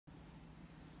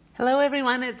Hello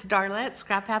everyone, it's Darlette.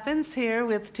 Scrap Happens here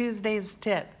with Tuesday's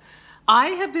tip. I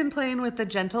have been playing with the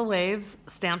Gentle Waves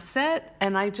stamp set,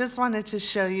 and I just wanted to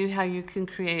show you how you can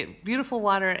create beautiful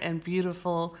water and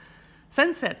beautiful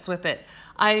sunsets with it.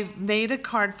 I made a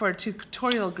card for a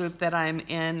tutorial group that I'm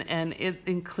in, and it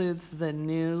includes the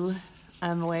new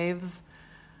Waves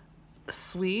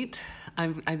suite.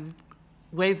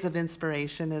 Waves of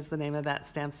Inspiration is the name of that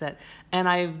stamp set. And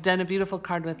I've done a beautiful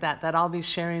card with that I'll be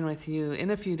sharing with you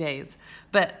in a few days.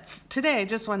 But today I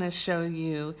just want to show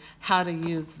you how to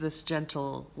use this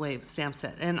Gentle Waves stamp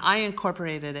set. And I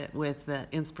incorporated it with the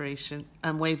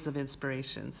Waves of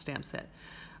Inspiration stamp set.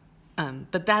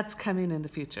 But that's coming in the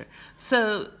future.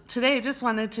 So today I just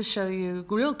wanted to show you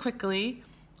real quickly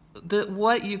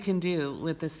what you can do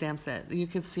with this stamp set. You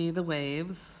can see the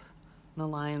waves, the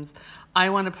lines. I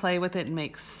want to play with it and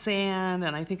make sand,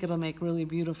 and I think it'll make really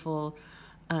beautiful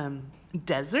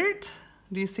desert.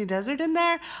 Do you see desert in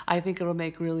there? I think it'll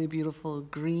make really beautiful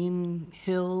green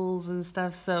hills and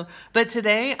stuff. But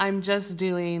today I'm just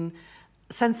doing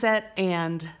sunset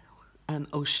and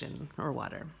ocean or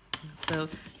water. So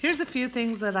here's a few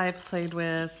things that I've played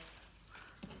with.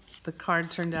 The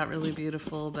card turned out really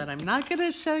beautiful, but I'm not going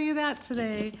to show you that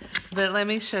today. But let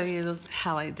me show you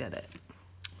how I did it.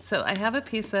 So I have a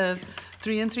piece of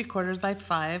 3 3/4 by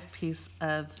 5 piece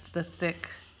of the thick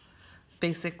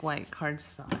basic white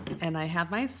cardstock, and I have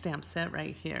my stamp set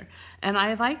right here. And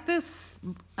I like this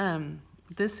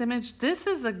this image. This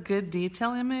is a good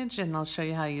detail image, and I'll show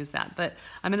you how I use that. But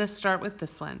I'm going to start with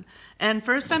this one. And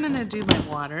first I'm going to do my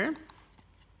water.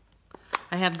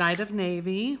 I have Night of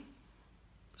Navy.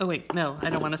 Oh wait, no, I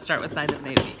don't want to start with Night of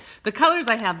Navy. The colors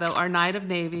I have though are Night of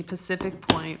Navy, Pacific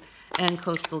Point, and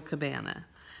Coastal Cabana.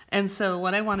 And so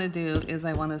what I want to do is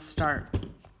I want to start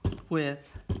with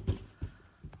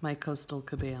my Coastal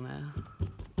Cabana.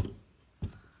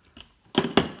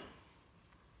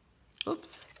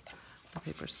 Oops, the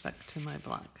paper stuck to my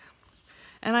block.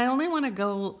 And I only want to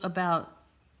go about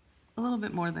a little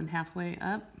bit more than halfway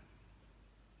up.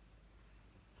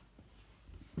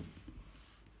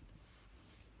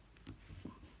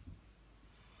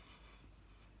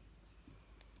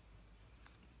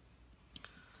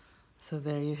 So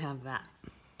there you have that,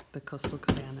 the Coastal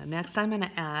Cabana. Next I'm going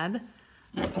to add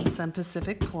some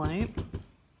Pacific Point.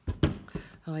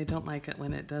 Oh, I don't like it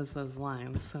when it does those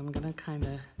lines, so I'm going to kind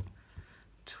of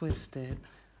twist it.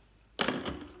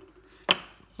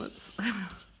 Whoops.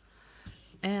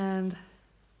 And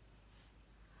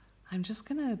I'm just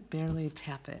going to barely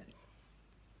tap it.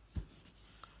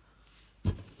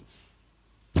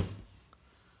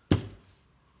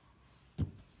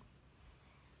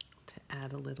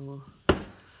 Add a little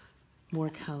more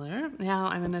color. Now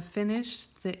I'm going to finish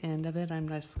the end of it. I'm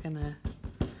just going to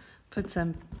put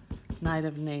some Night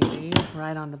of Navy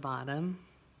right on the bottom.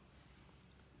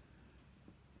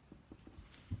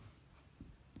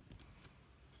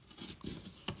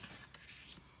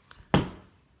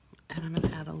 And I'm going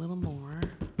to add a little more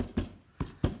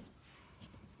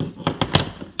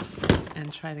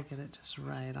and try to get it just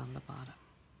right on the bottom.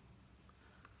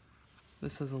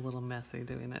 This is a little messy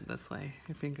doing it this way.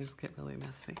 Your fingers get really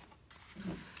messy.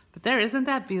 But there, isn't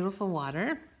that beautiful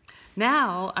water?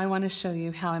 Now I want to show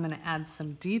you how I'm going to add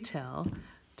some detail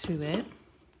to it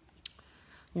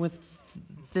with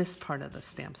this part of the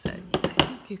stamp set. I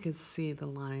think you can see the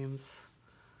lines,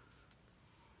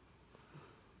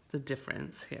 the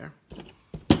difference here.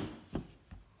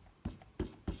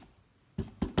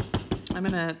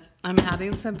 I'm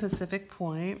adding some Pacific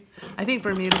Point. I think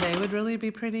Bermuda Bay would really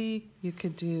be pretty. You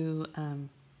could do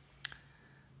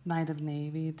Night of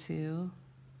Navy too.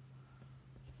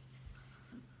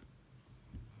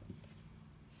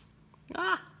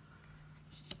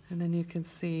 And then you can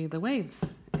see the waves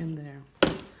in there.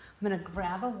 I'm going to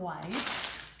grab a white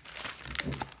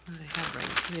that I have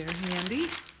right here handy,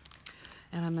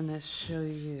 and I'm going to show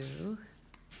you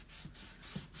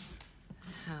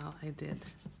how I did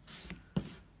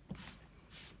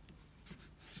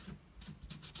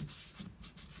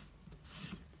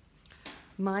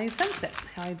my sunset,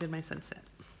 how I did my sunset.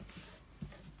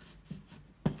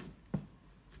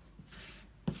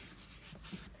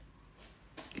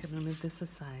 Okay, I'm going to move this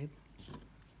aside.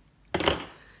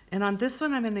 And on this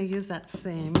one, I'm going to use the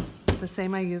same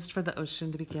I used for the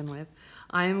ocean to begin with.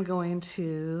 I'm going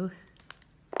to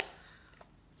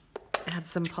add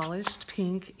some polished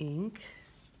pink ink.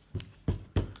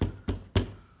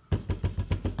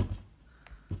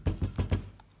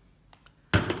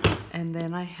 And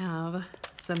then I have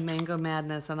some Mango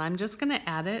Madness, and I'm just going to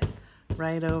add it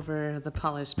right over the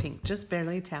polished pink, just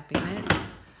barely tapping it.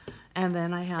 And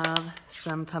then I have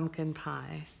some Pumpkin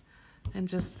Pie, and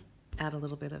just add a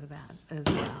little bit of that as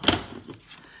well.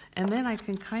 And then I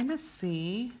can kind of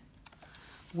see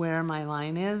where my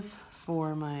line is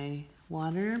for my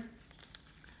water.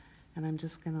 And I'm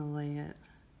just gonna lay it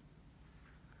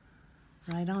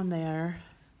right on there.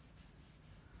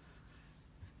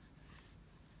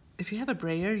 If you have a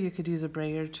brayer, you could use a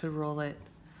brayer to roll it,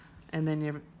 and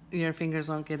then your fingers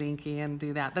won't get inky and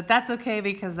do that. But that's okay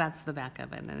because that's the back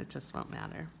of it and it just won't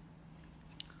matter.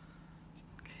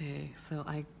 Okay, so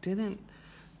I didn't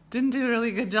do a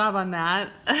really good job on that.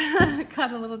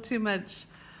 Got a little too much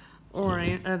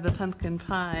orange of the pumpkin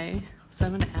pie. So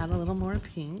I'm gonna add a little more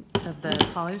pink, of the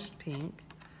polished pink.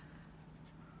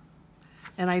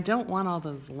 And I don't want all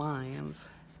those lines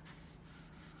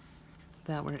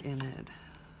that were in it.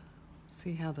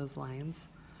 See how those lines,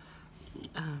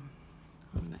 I'm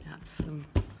gonna add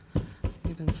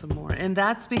even some more. And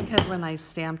that's because when I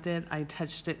stamped it, I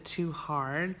touched it too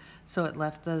hard, so it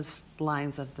left those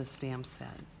lines of the stamp set.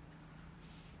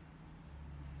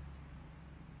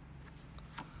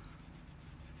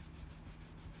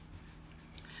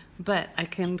 But I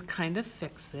can kind of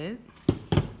fix it.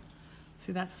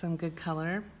 See, that's some good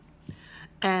color.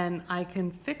 And I can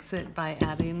fix it by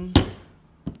adding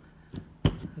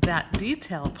that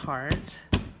detail part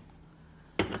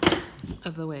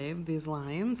of the wave, these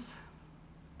lines,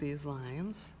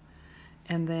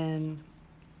 and then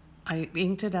I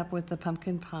inked it up with the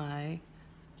pumpkin pie.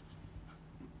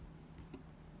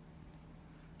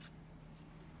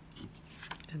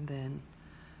 And then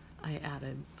I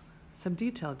added some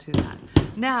detail to that.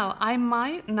 Now, I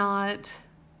might not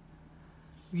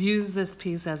use this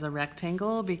piece as a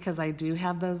rectangle because I do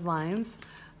have those lines,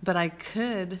 but I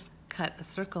could cut a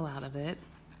circle out of it,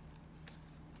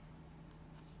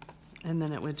 and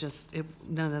then it would just,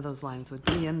 none of those lines would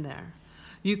be in there.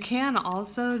 You can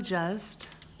also just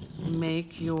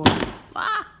make your,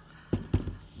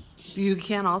 you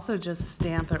can also just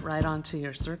stamp it right onto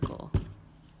your circle.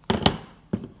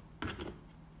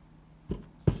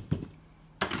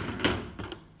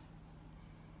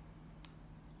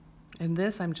 And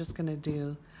this, I'm just gonna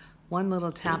do one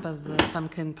little tap of the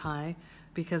pumpkin pie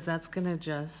because that's gonna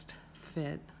just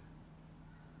fit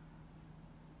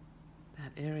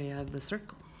that area of the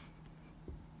circle.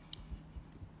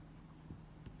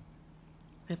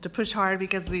 I have to push hard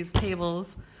because these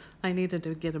tables, I needed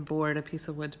to get a board, a piece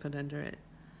of wood to put under it.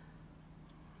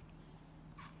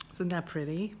 Isn't that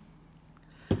pretty?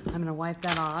 I'm gonna wipe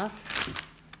that off.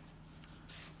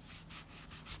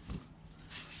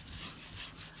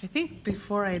 I think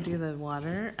before I do the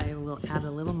water, I will add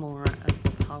a little more of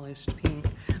the polished pink.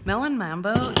 Melon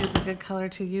Mambo is a good color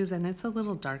to use, and it's a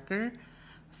little darker,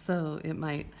 so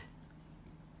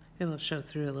it'll show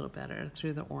through a little better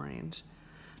through the orange.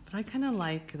 But I kind of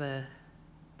like the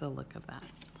look of that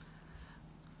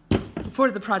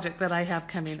for the project that I have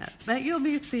coming up that you'll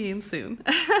be seeing soon.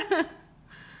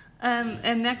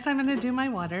 And next I'm going to do my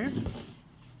water.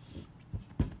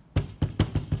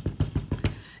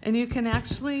 And you can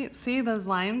actually see those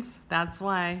lines. That's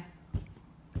why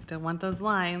I don't want those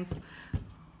lines.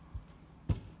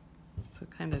 So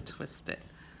kind of twist it.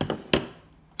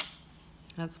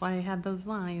 That's why I had those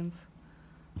lines.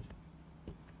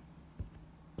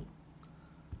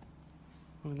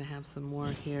 I'm gonna have some more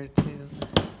here too.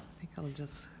 I think I'll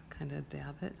just kind of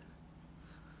dab it.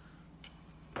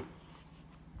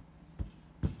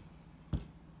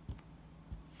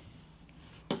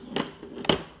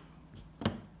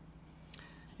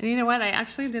 And you know what? I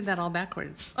actually did that all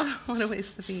backwards. Oh, what a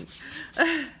waste of ink.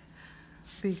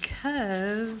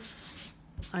 Because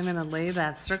I'm going to lay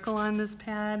that circle on this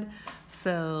pad.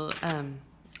 So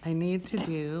I need to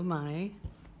do my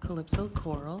Calypso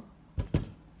Coral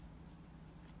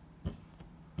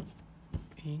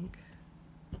ink.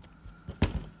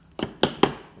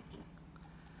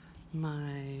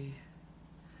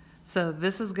 So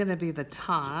this is going to be the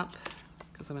top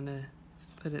because I'm going to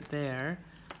put it there.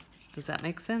 Does that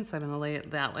make sense? I'm going to lay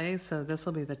it that way, so this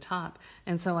will be the top.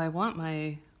 And so I want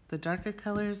the darker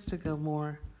colors to go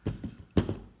more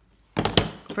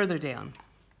further down.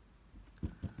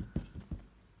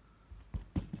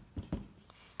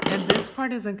 And this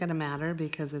part isn't going to matter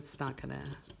because it's not going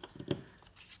to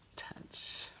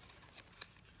touch.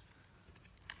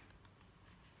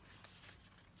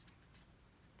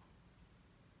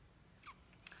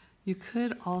 You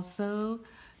could also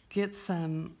get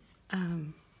some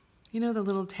you know, the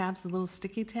little tabs, the little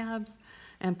sticky tabs,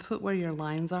 and put where your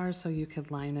lines are so you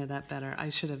could line it up better. I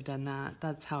should have done that.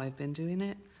 That's how I've been doing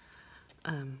it.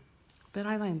 But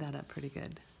I lined that up pretty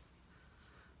good.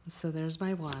 So there's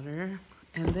my water.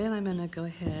 And then I'm gonna go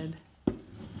ahead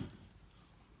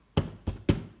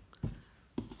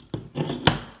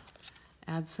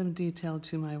add some detail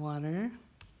to my water.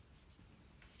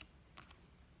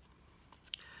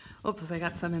 Oops, I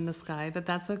got some in the sky, but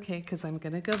that's okay because I'm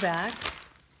going to go back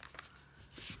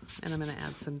and I'm going to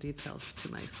add some details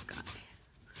to my sky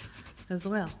as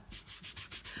well.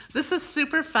 This is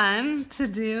super fun to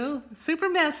do, super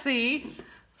messy.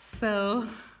 So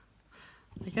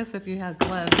I guess if you had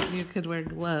gloves, you could wear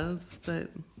gloves, but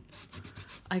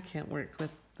I can't work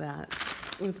with that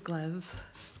with gloves.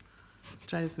 It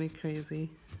drives me crazy.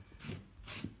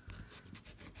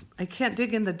 I can't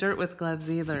dig in the dirt with gloves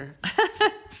either.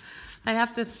 I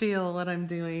have to feel what I'm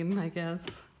doing, I guess.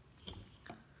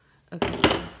 Okay,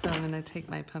 so I'm going to take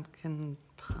my pumpkin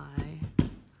pie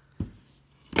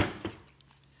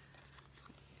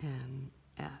and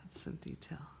add some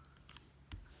detail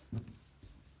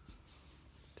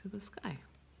to the sky.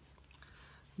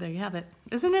 There you have it.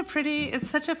 Isn't it pretty? It's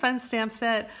such a fun stamp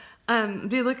set.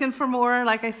 Be looking for more,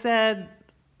 like I said,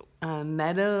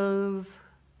 meadows,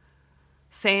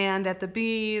 sand at the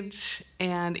beach,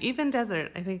 and even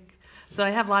desert, I think. So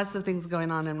I have lots of things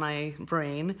going on in my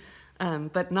brain,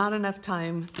 but not enough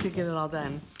time to get it all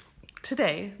done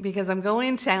today because I'm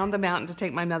going down the mountain to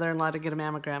take my mother-in-law to get a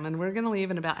mammogram, and we're going to leave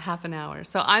in about half an hour.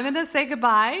 So I'm going to say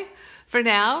goodbye for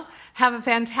now. Have a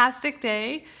fantastic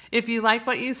day. If you like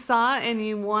what you saw and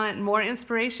you want more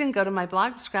inspiration, go to my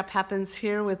blog,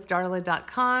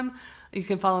 scraphappensherewithdarla.com. You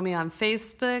can follow me on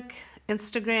Facebook,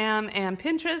 Instagram, and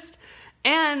Pinterest.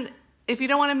 And if you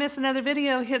don't want to miss another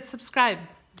video, hit subscribe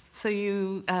so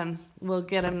you will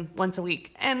get them once a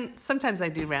week. And sometimes I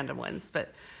do random ones,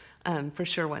 but for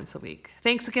sure once a week.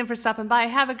 Thanks again for stopping by.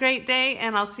 Have a great day,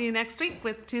 and I'll see you next week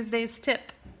with Tuesday's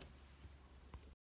tip.